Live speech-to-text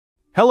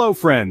Hello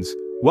friends,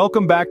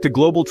 welcome back to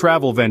Global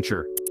Travel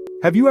Venture.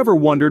 Have you ever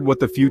wondered what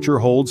the future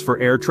holds for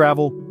air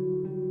travel?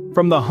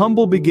 From the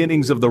humble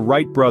beginnings of the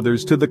Wright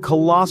brothers to the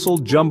colossal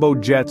jumbo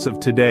jets of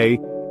today,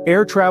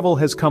 air travel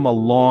has come a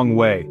long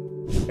way.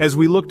 As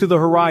we look to the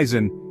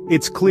horizon,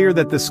 it's clear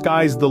that the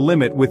sky's the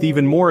limit with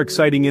even more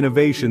exciting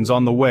innovations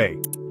on the way.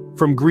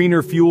 From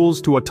greener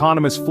fuels to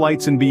autonomous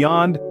flights and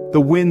beyond,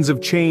 the winds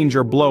of change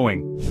are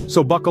blowing.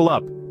 So buckle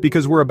up,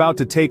 because we're about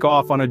to take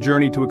off on a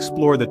journey to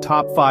explore the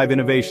top 5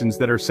 innovations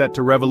that are set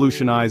to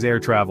revolutionize air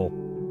travel.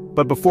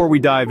 But before we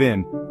dive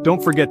in,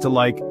 don't forget to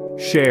like,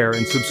 share,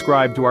 and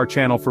subscribe to our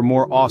channel for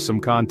more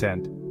awesome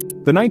content.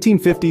 The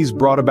 1950s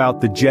brought about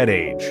the jet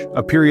age,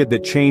 a period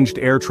that changed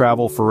air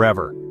travel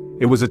forever.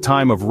 It was a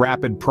time of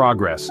rapid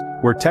progress,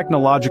 where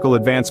technological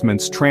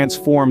advancements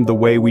transformed the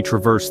way we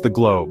traverse the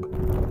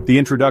globe. The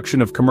introduction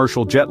of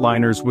commercial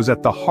jetliners was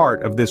at the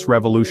heart of this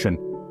revolution.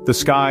 The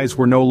skies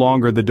were no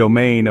longer the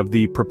domain of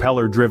the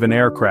propeller-driven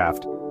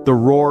aircraft. The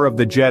roar of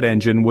the jet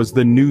engine was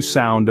the new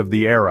sound of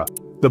the era.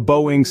 The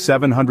Boeing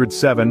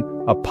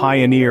 707, a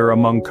pioneer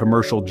among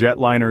commercial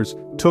jetliners,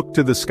 took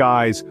to the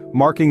skies,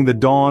 marking the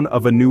dawn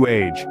of a new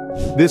age.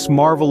 This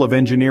marvel of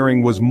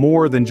engineering was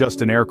more than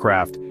just an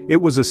aircraft.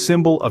 It was a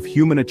symbol of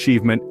human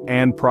achievement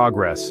and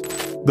progress.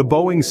 The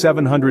Boeing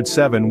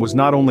 707 was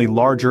not only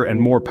larger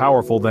and more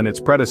powerful than its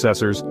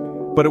predecessors,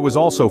 but it was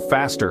also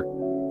faster.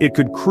 It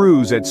could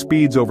cruise at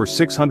speeds over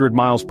 600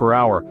 miles per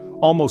hour,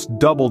 almost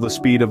double the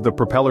speed of the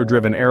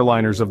propeller-driven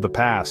airliners of the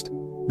past.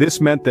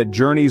 This meant that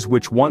journeys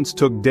which once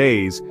took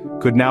days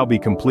could now be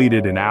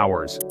completed in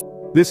hours.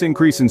 This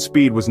increase in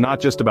speed was not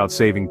just about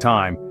saving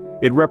time,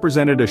 it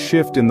represented a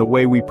shift in the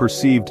way we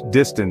perceived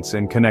distance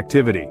and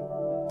connectivity.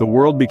 The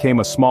world became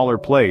a smaller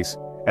place,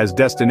 as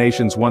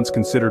destinations once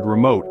considered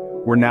remote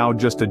were now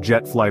just a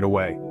jet flight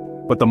away.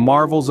 But the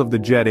marvels of the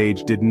jet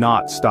age did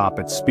not stop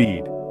at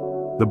speed.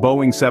 The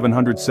Boeing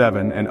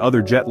 707 and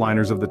other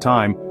jetliners of the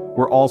time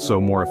were also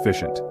more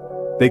efficient.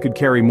 They could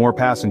carry more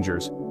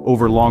passengers,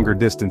 over longer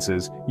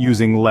distances,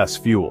 using less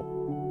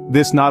fuel.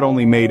 This not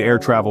only made air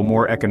travel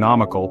more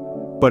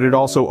economical, but it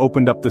also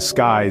opened up the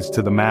skies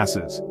to the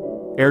masses.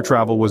 Air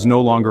travel was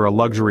no longer a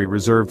luxury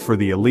reserved for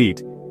the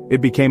elite,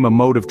 it became a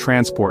mode of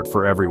transport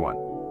for everyone.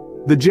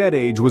 The jet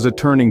age was a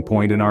turning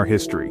point in our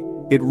history.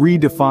 It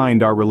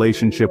redefined our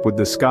relationship with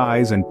the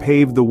skies and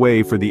paved the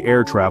way for the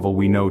air travel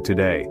we know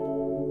today.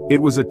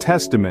 It was a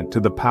testament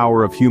to the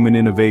power of human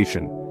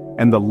innovation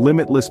and the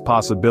limitless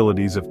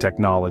possibilities of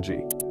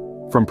technology.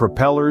 From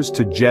propellers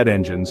to jet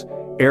engines,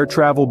 air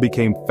travel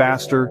became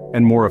faster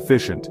and more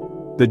efficient.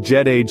 The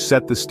jet age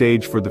set the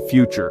stage for the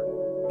future,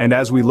 and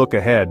as we look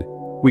ahead,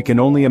 we can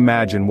only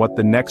imagine what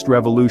the next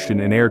revolution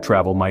in air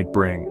travel might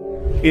bring.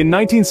 In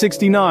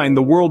 1969,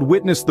 the world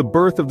witnessed the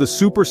birth of the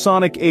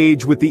supersonic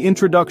age with the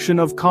introduction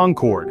of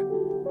Concorde.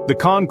 The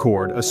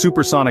Concorde, a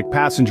supersonic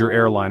passenger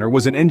airliner,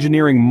 was an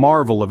engineering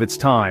marvel of its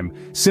time,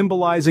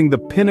 symbolizing the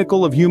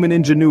pinnacle of human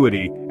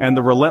ingenuity and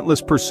the relentless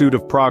pursuit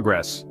of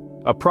progress.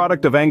 A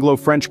product of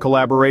Anglo-French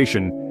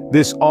collaboration,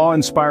 this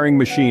awe-inspiring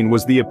machine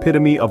was the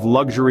epitome of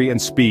luxury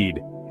and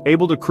speed.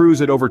 Able to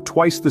cruise at over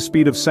twice the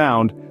speed of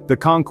sound, the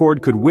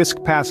Concorde could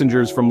whisk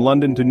passengers from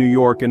London to New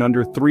York in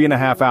under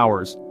 3.5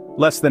 hours,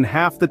 less than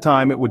half the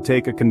time it would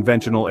take a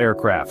conventional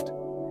aircraft.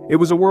 It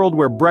was a world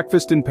where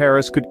breakfast in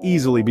Paris could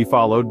easily be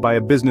followed by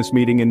a business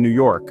meeting in New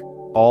York,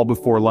 all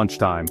before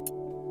lunchtime.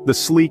 The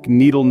sleek,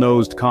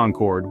 needle-nosed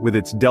Concorde, with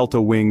its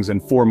delta wings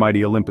and 4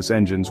 mighty Olympus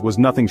engines, was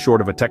nothing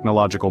short of a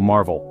technological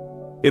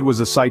marvel. It was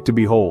a sight to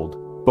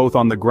behold, both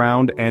on the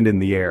ground and in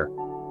the air.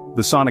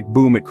 The sonic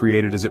boom it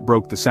created as it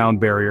broke the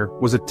sound barrier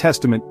was a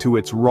testament to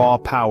its raw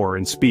power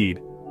and speed.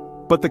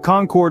 But the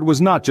Concorde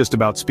was not just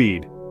about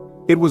speed.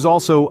 It was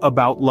also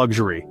about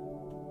luxury.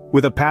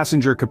 With a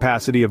passenger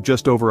capacity of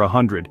just over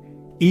 100,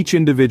 each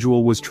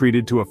individual was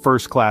treated to a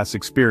first-class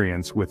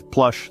experience with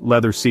plush,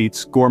 leather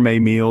seats, gourmet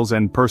meals,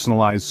 and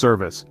personalized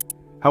service.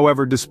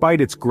 However, despite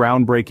its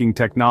groundbreaking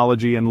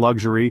technology and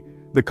luxury,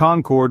 the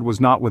Concorde was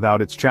not without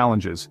its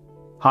challenges.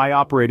 High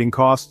operating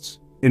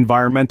costs,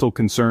 environmental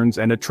concerns,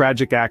 and a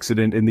tragic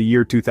accident in the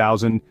year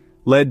 2000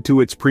 led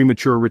to its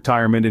premature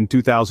retirement in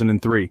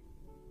 2003.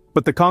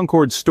 But the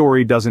Concorde's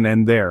story doesn't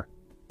end there.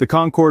 The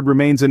Concorde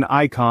remains an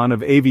icon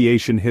of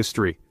aviation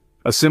history,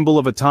 a symbol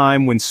of a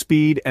time when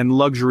speed and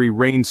luxury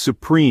reigned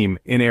supreme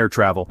in air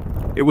travel.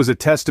 It was a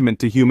testament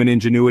to human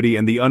ingenuity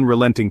and the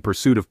unrelenting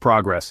pursuit of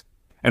progress.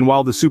 And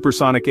while the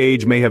supersonic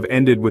age may have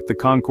ended with the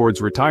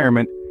Concorde's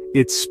retirement,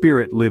 its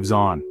spirit lives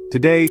on.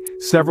 Today,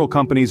 several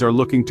companies are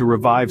looking to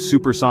revive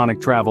supersonic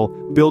travel,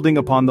 building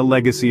upon the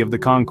legacy of the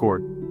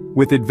Concorde.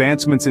 With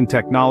advancements in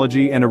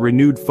technology and a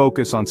renewed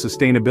focus on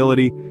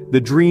sustainability,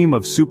 the dream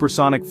of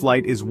supersonic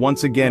flight is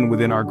once again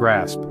within our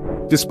grasp.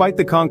 Despite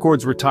the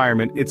Concorde's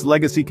retirement, its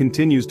legacy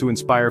continues to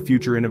inspire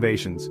future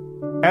innovations.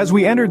 As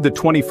we entered the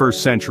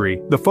 21st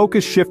century, the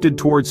focus shifted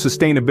towards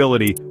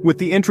sustainability with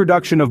the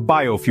introduction of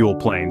biofuel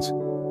planes.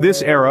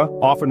 This era,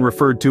 often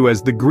referred to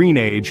as the Green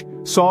Age,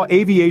 saw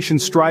aviation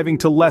striving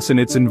to lessen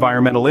its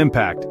environmental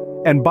impact,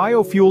 and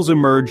biofuels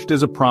emerged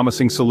as a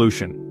promising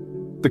solution.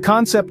 The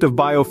concept of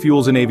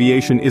biofuels in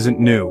aviation isn't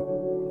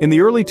new. In the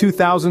early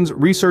 2000s,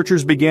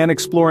 researchers began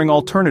exploring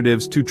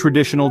alternatives to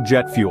traditional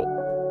jet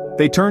fuel.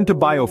 They turned to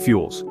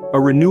biofuels, a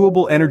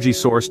renewable energy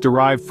source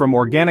derived from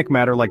organic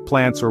matter like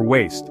plants or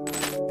waste.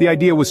 The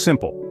idea was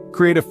simple: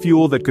 create a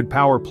fuel that could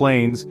power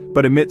planes,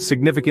 but emit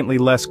significantly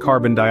less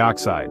carbon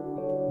dioxide.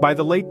 By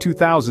the late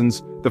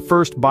 2000s, the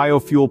first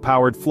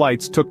biofuel-powered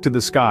flights took to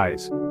the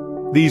skies.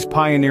 These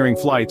pioneering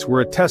flights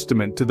were a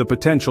testament to the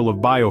potential of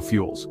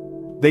biofuels.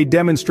 They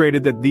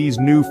demonstrated that these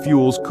new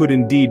fuels could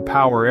indeed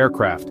power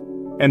aircraft.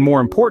 And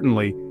more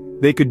importantly,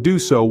 they could do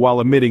so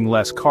while emitting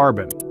less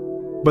carbon.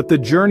 But the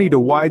journey to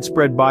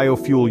widespread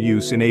biofuel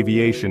use in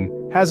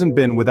aviation hasn't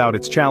been without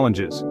its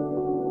challenges.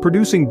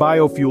 Producing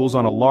biofuels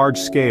on a large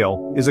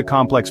scale is a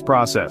complex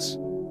process.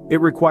 It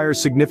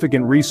requires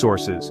significant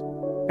resources,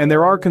 and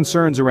there are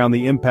concerns around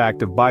the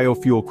impact of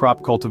biofuel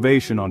crop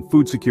cultivation on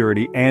food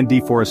security and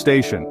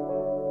deforestation.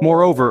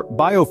 Moreover,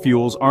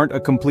 biofuels aren't a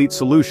complete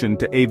solution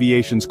to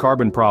aviation's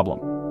carbon problem.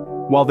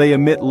 While they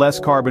emit less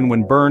carbon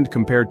when burned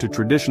compared to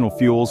traditional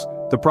fuels,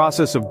 the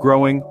process of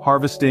growing,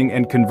 harvesting,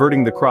 and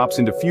converting the crops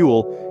into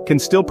fuel can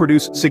still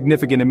produce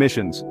significant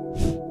emissions.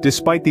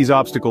 Despite these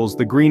obstacles,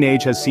 the green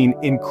age has seen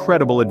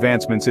incredible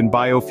advancements in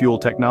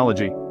biofuel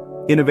technology.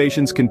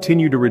 Innovations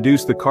continue to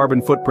reduce the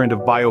carbon footprint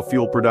of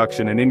biofuel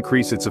production and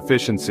increase its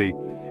efficiency,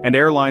 and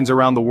airlines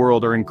around the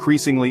world are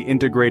increasingly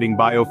integrating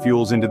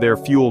biofuels into their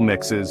fuel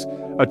mixes,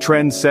 a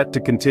trend set to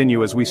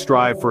continue as we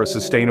strive for a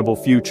sustainable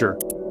future.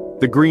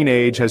 The green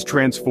age has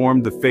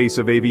transformed the face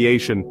of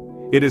aviation.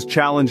 It has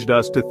challenged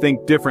us to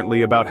think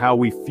differently about how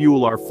we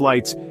fuel our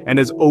flights and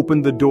has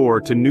opened the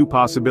door to new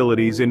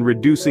possibilities in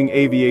reducing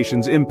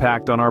aviation's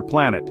impact on our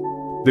planet.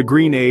 The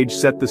green age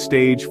set the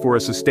stage for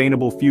a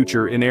sustainable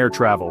future in air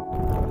travel.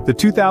 The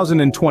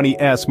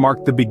 2020s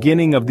marked the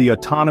beginning of the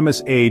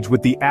autonomous age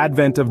with the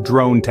advent of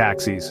drone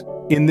taxis.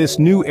 In this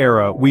new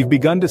era, we've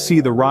begun to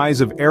see the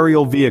rise of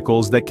aerial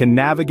vehicles that can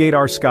navigate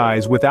our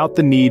skies without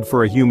the need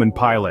for a human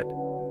pilot.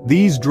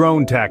 These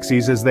drone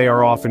taxis, as they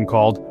are often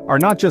called, are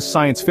not just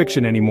science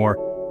fiction anymore.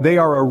 They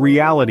are a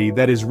reality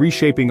that is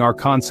reshaping our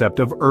concept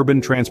of urban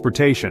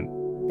transportation.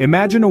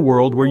 Imagine a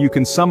world where you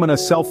can summon a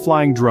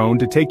self-flying drone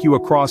to take you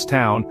across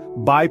town,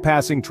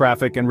 bypassing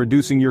traffic and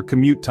reducing your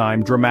commute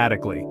time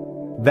dramatically.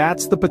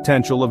 That's the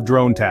potential of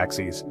drone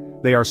taxis.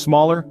 They are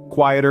smaller,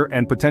 quieter,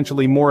 and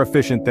potentially more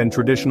efficient than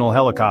traditional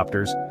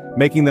helicopters,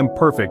 making them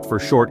perfect for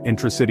short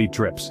intracity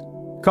trips.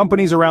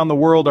 Companies around the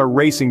world are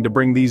racing to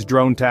bring these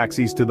drone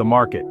taxis to the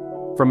market.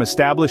 From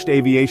established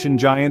aviation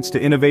giants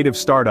to innovative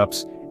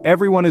startups,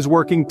 everyone is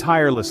working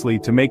tirelessly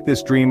to make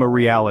this dream a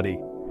reality.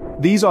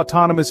 These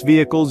autonomous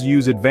vehicles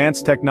use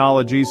advanced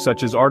technologies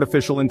such as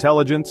artificial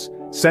intelligence,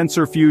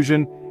 sensor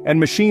fusion, and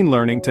machine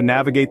learning to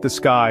navigate the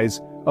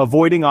skies,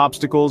 avoiding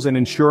obstacles and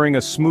ensuring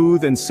a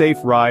smooth and safe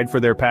ride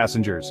for their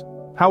passengers.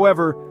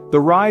 However, the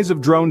rise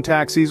of drone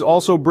taxis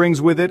also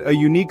brings with it a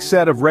unique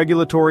set of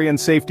regulatory and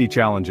safety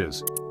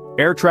challenges.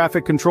 Air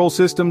traffic control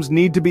systems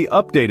need to be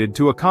updated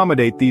to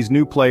accommodate these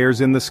new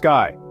players in the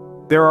sky.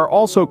 There are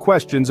also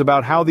questions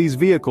about how these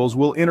vehicles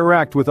will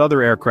interact with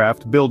other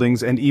aircraft,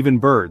 buildings, and even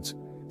birds.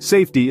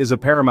 Safety is a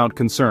paramount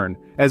concern,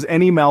 as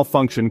any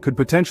malfunction could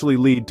potentially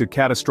lead to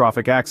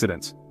catastrophic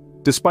accidents.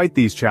 Despite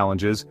these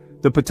challenges,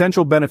 the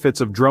potential benefits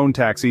of drone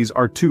taxis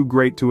are too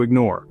great to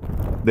ignore.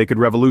 They could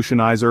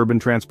revolutionize urban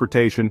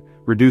transportation,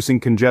 reducing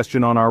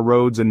congestion on our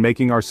roads and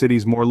making our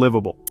cities more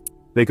livable.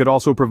 They could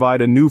also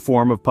provide a new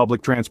form of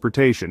public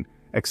transportation,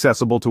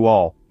 accessible to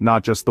all,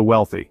 not just the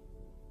wealthy.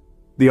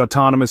 The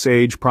autonomous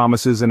age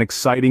promises an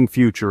exciting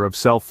future of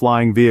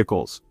self-flying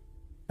vehicles.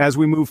 As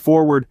we move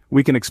forward,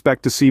 we can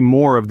expect to see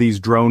more of these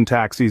drone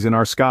taxis in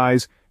our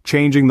skies,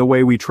 changing the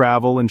way we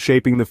travel and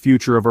shaping the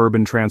future of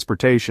urban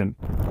transportation.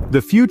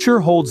 The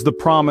future holds the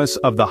promise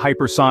of the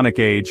hypersonic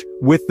age,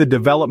 with the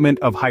development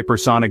of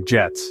hypersonic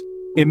jets.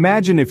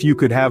 Imagine if you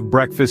could have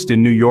breakfast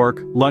in New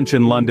York, lunch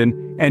in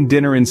London, and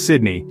dinner in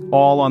Sydney,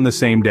 all on the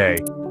same day.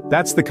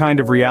 That's the kind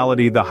of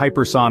reality the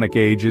hypersonic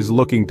age is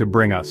looking to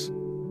bring us.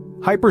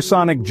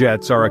 Hypersonic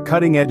jets are a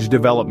cutting-edge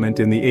development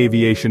in the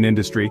aviation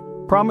industry,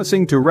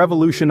 promising to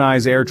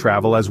revolutionize air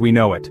travel as we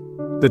know it.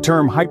 The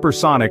term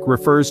hypersonic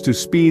refers to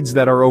speeds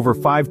that are over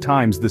 5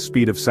 times the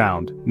speed of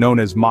sound, known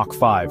as Mach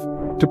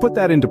 5. To put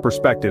that into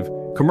perspective,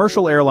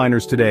 commercial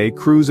airliners today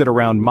cruise at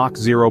around Mach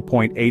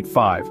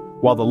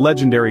 0.85, while the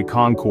legendary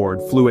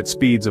Concorde flew at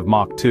speeds of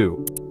Mach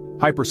 2.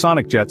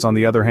 Hypersonic jets, on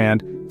the other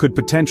hand, could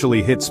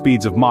potentially hit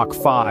speeds of Mach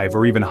 5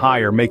 or even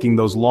higher, making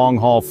those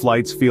long-haul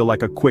flights feel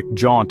like a quick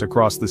jaunt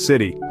across the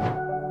city.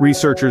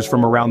 Researchers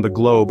from around the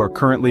globe are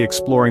currently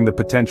exploring the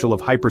potential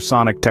of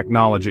hypersonic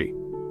technology.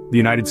 The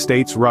United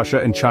States,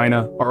 Russia, and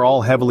China are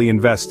all heavily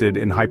invested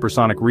in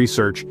hypersonic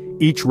research,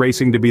 each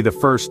racing to be the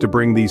first to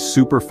bring these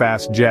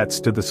super-fast jets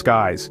to the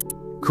skies.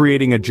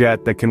 Creating a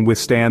jet that can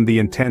withstand the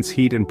intense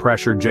heat and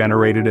pressure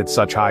generated at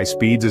such high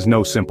speeds is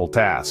no simple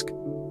task.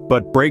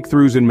 But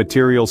breakthroughs in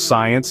materials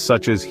science,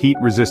 such as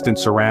heat-resistant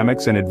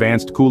ceramics and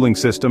advanced cooling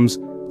systems,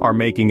 are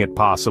making it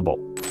possible.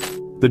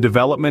 The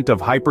development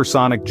of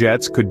hypersonic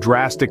jets could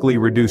drastically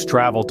reduce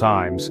travel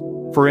times,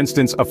 For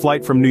instance, a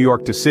flight from New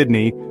York to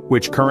Sydney,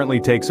 which currently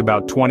takes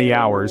about 20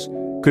 hours,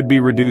 could be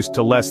reduced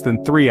to less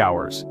than 3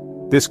 hours.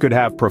 This could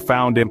have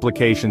profound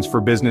implications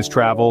for business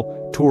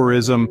travel,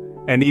 tourism,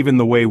 and even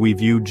the way we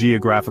view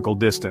geographical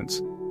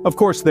distance. Of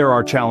course, there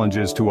are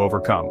challenges to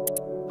overcome.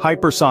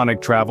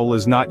 Hypersonic travel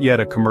is not yet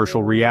a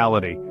commercial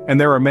reality, and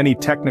there are many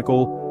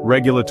technical,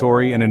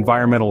 regulatory, and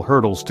environmental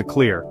hurdles to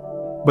clear.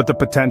 But the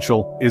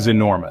potential is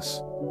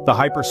enormous. The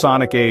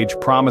hypersonic age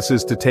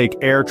promises to take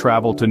air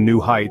travel to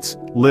new heights,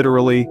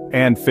 literally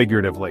and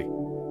figuratively.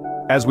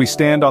 As we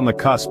stand on the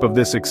cusp of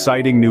this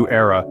exciting new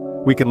era,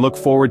 we can look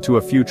forward to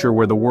a future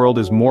where the world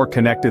is more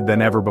connected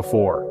than ever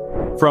before.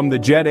 From the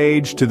jet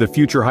age to the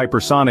future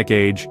hypersonic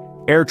age,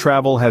 air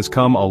travel has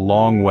come a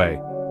long way.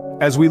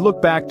 As we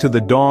look back to the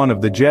dawn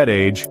of the jet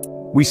age,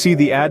 we see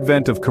the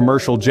advent of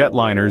commercial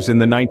jetliners in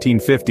the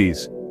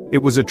 1950s.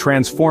 It was a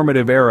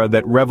transformative era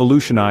that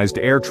revolutionized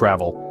air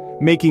travel,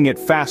 making it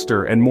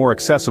faster and more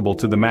accessible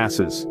to the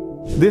masses.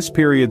 This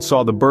period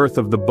saw the birth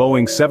of the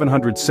Boeing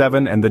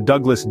 707 and the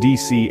Douglas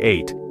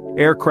DC-8,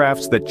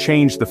 aircrafts that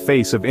changed the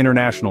face of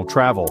international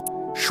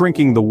travel,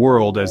 shrinking the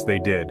world as they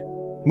did.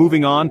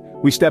 Moving on,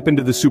 we step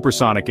into the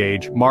supersonic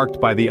age,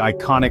 marked by the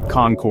iconic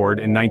Concorde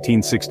in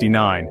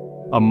 1969.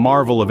 A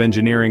marvel of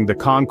engineering, the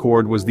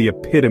Concorde was the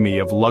epitome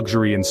of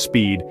luxury and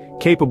speed,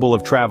 capable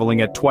of traveling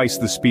at twice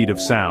the speed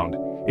of sound.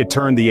 It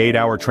turned the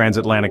 8-hour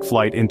transatlantic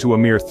flight into a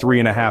mere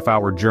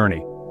 3.5-hour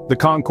journey. The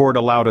Concorde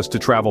allowed us to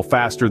travel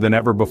faster than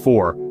ever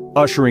before,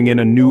 ushering in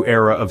a new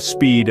era of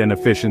speed and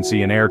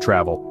efficiency in air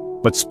travel.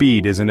 But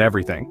speed isn't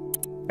everything.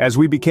 As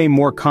we became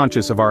more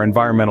conscious of our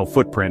environmental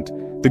footprint,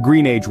 the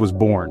Green Age was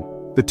born.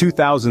 The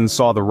 2000s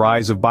saw the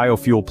rise of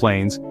biofuel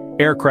planes,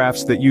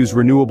 aircrafts that use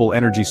renewable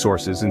energy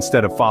sources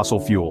instead of fossil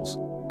fuels.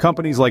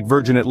 Companies like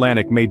Virgin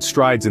Atlantic made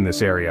strides in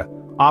this area,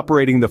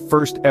 operating the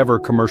first ever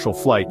commercial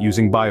flight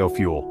using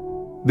biofuel.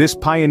 This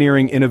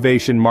pioneering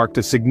innovation marked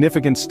a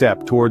significant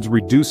step towards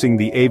reducing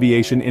the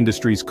aviation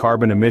industry's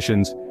carbon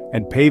emissions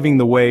and paving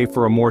the way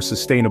for a more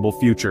sustainable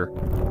future.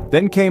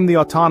 Then came the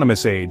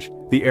autonomous age,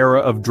 the era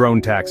of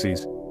drone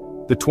taxis.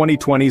 The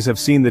 2020s have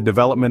seen the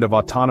development of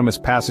autonomous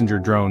passenger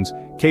drones,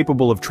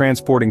 capable of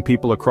transporting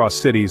people across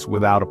cities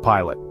without a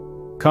pilot.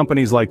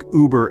 Companies like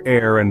Uber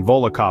Air and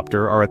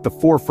Volocopter are at the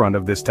forefront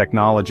of this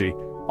technology,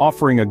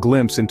 offering a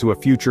glimpse into a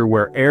future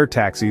where air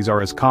taxis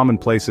are as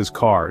commonplace as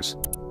cars.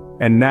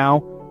 And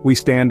now, we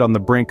stand on the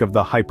brink of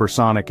the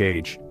hypersonic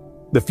age.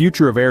 The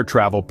future of air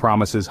travel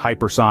promises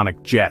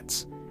hypersonic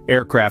jets,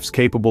 aircrafts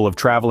capable of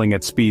traveling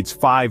at speeds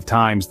 5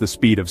 times the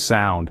speed of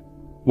sound.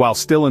 While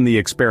still in the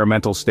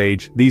experimental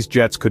stage, these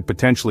jets could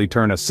potentially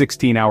turn a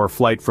 16-hour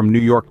flight from New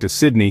York to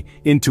Sydney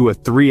into a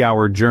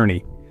 3-hour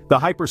journey. The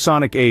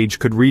hypersonic age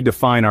could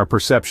redefine our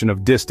perception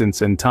of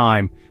distance and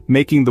time,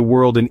 making the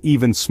world an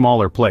even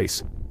smaller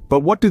place.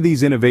 But what do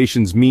these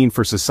innovations mean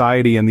for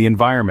society and the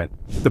environment?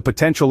 The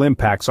potential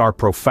impacts are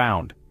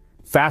profound.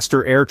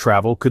 Faster air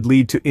travel could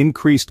lead to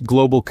increased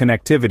global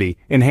connectivity,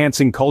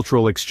 enhancing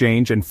cultural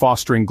exchange and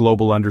fostering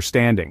global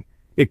understanding.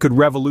 It could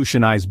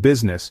revolutionize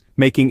business,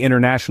 making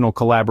international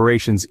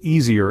collaborations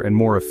easier and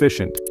more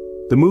efficient.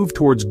 The move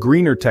towards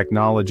greener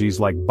technologies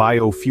like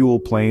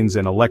biofuel planes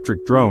and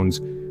electric drones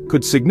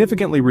could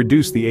significantly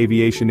reduce the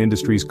aviation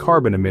industry's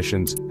carbon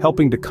emissions,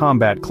 helping to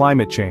combat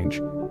climate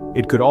change.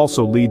 It could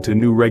also lead to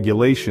new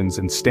regulations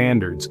and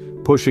standards,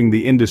 pushing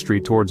the industry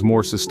towards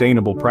more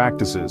sustainable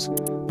practices.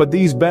 But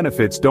these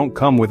benefits don't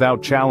come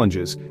without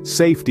challenges.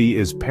 Safety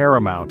is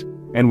paramount,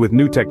 and with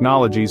new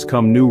technologies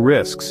come new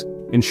risks.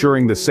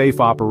 Ensuring the safe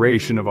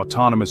operation of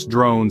autonomous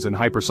drones and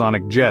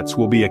hypersonic jets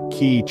will be a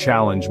key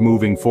challenge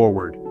moving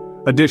forward.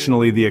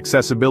 Additionally, the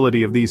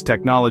accessibility of these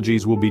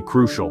technologies will be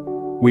crucial.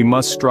 We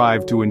must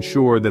strive to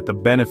ensure that the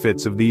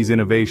benefits of these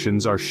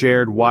innovations are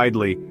shared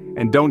widely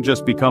and don't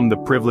just become the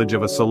privilege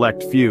of a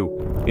select few.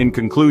 In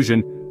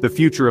conclusion, the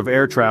future of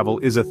air travel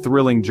is a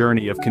thrilling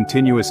journey of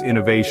continuous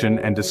innovation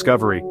and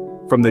discovery.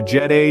 From the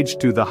jet age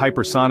to the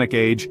hypersonic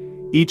age,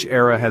 each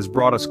era has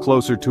brought us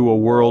closer to a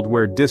world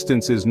where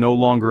distance is no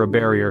longer a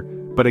barrier,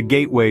 but a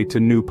gateway to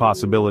new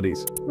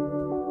possibilities.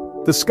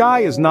 The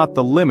sky is not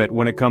the limit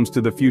when it comes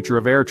to the future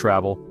of air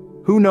travel.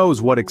 Who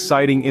knows what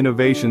exciting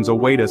innovations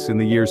await us in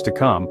the years to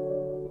come?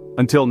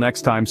 Until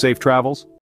next time, safe travels.